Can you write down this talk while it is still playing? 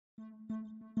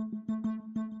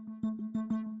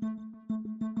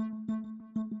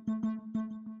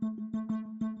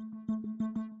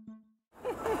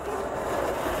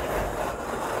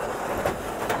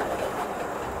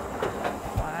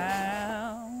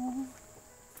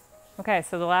Okay,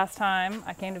 so the last time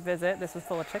I came to visit, this was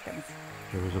full of chickens.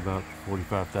 There was about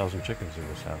 45,000 chickens in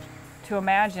this house. To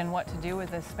imagine what to do with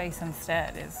this space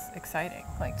instead is exciting.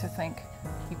 Like to think,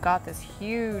 you've got this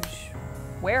huge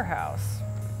warehouse,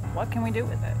 what can we do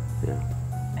with it?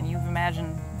 Yeah. And you've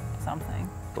imagined something.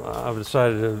 Well, I've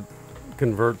decided to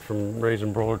convert from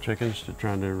raising broiler chickens to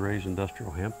trying to raise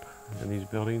industrial hemp in these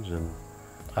buildings. And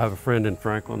I have a friend in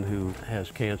Franklin who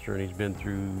has cancer, and he's been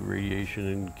through radiation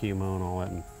and chemo and all that.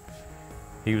 And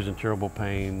he was in terrible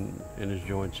pain in his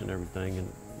joints and everything,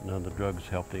 and none of the drugs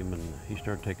helped him, and he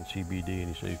started taking CBD, and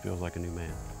he said he feels like a new man.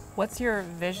 What's your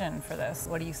vision for this?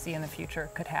 What do you see in the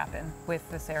future could happen with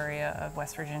this area of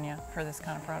West Virginia for this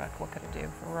kind of product? What could it do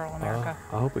for rural America?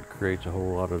 I hope it creates a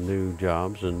whole lot of new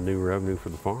jobs and new revenue for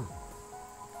the farm.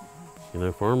 You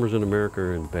know, farmers in America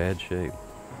are in bad shape.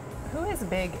 Who is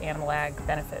big animal ag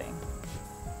benefiting?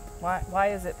 Why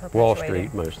is it perpetuating? Wall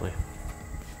Street, mostly.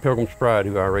 Pilgrim's Pride,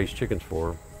 who I raised chickens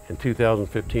for, in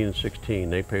 2015 and 16,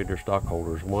 they paid their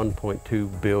stockholders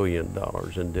 $1.2 billion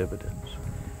in dividends.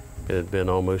 It had been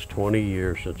almost 20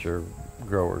 years since their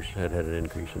growers had had an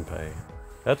increase in pay.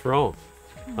 That's wrong.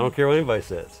 I don't care what anybody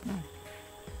says.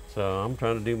 So I'm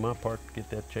trying to do my part to get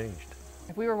that changed.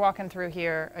 If we were walking through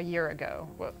here a year ago,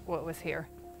 what was here?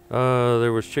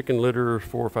 There was chicken litter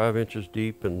 4 or 5 inches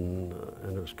deep, and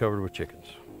it was covered with chickens.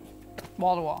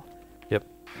 Wall to wall. Yep.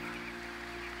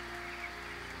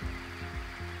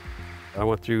 I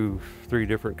went through 3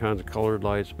 different kinds of colored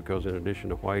lights because in addition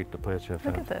to white, the plants have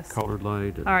to have colored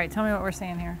light. All right, tell me what we're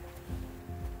seeing here.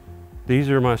 These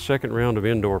are my second round of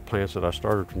indoor plants that I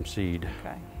started from seed.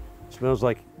 Okay. It smells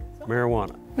like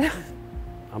marijuana.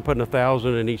 I'm putting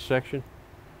 1,000 in each section,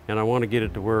 and I want to get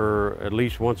it to where at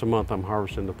least once a month I'm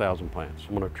harvesting 1,000 plants.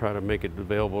 I'm going to try to make it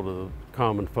available to the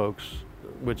common folks,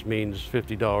 which means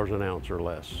 $50 an ounce or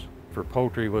less. For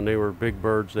poultry, when they were big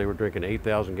birds, they were drinking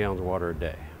 8,000 gallons of water a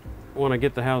day. When I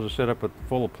get the houses set up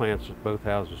full of plants at both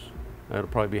houses, that'll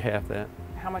probably be half that.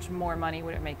 How much more money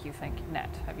would it make you think net?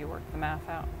 Have you worked the math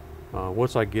out?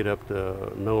 Once I get up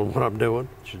to knowing what I'm doing,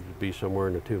 it should be somewhere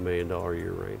in the $2 million a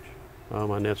year range.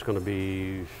 My net's going to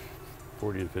be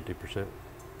 40 to 50%.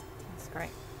 That's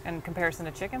great. In comparison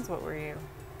to chickens, what were you?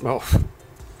 Oh,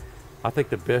 I think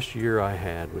the best year I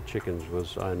had with chickens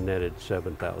was I netted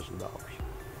 $7,000.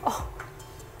 Oh.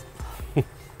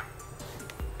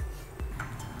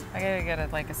 I gotta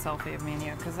get like a selfie of me and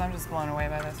you, because I'm just blown away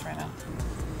by this right now.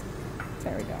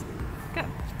 There we go. Good.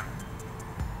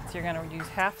 So you're gonna use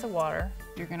half the water,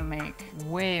 you're gonna make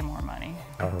way more money,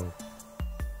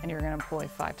 and you're gonna employ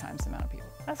 5 times the amount of people.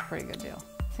 That's a pretty good deal.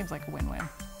 Seems like a win-win.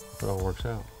 It all works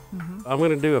out. I'm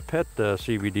gonna do a pet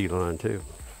CBD line too.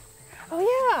 Oh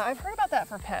yeah, I've heard about that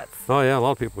for pets. Oh yeah, a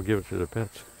lot of people give it to their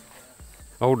pets.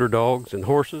 Older dogs and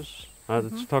horses. I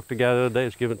just talked to a guy the other day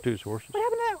that's giving it to his horses. What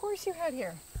happened to that horse you had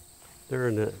here? They're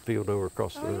in that field over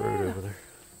across the road over there.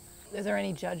 Is there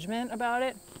any judgment about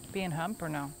it being hemp or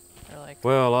no? They're like,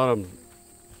 well, a lot of them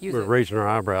were it. raising their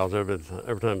eyebrows every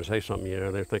time they say something, you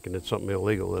know, they're thinking it's something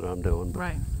illegal that I'm doing. But,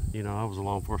 right. You know, I was a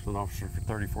law enforcement officer for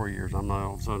 34 years. I'm not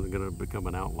all of a sudden going to become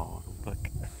an outlaw.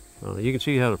 You can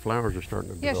see how the flowers are starting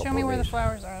to develop. Yeah, show me where the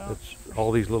flowers are. It's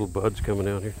all these little buds coming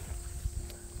out here.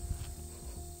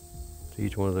 So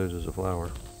each one of those is a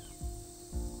flower.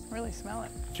 Really smell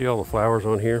it. See all the flowers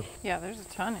on here? Yeah, there's a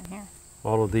ton in here.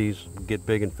 All of these get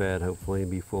big and fat, hopefully,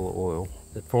 and be full of oil.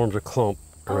 It forms a clump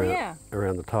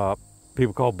around the top.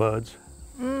 People call buds.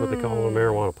 That's what they call a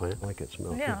marijuana plant. I like that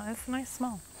smell. Yeah, it's a nice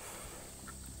smell.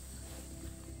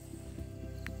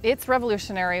 It's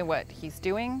revolutionary what he's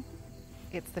doing.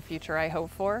 It's the future I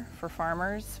hope for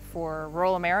farmers, for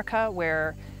rural America,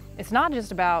 where it's not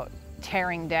just about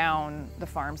tearing down the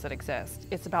farms that exist.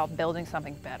 It's about building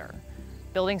something better.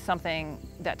 Building something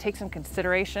that takes in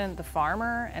consideration the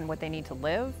farmer and what they need to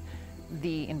live,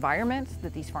 the environment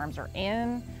that these farms are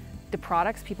in, the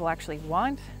products people actually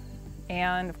want,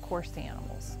 and of course the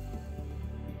animals.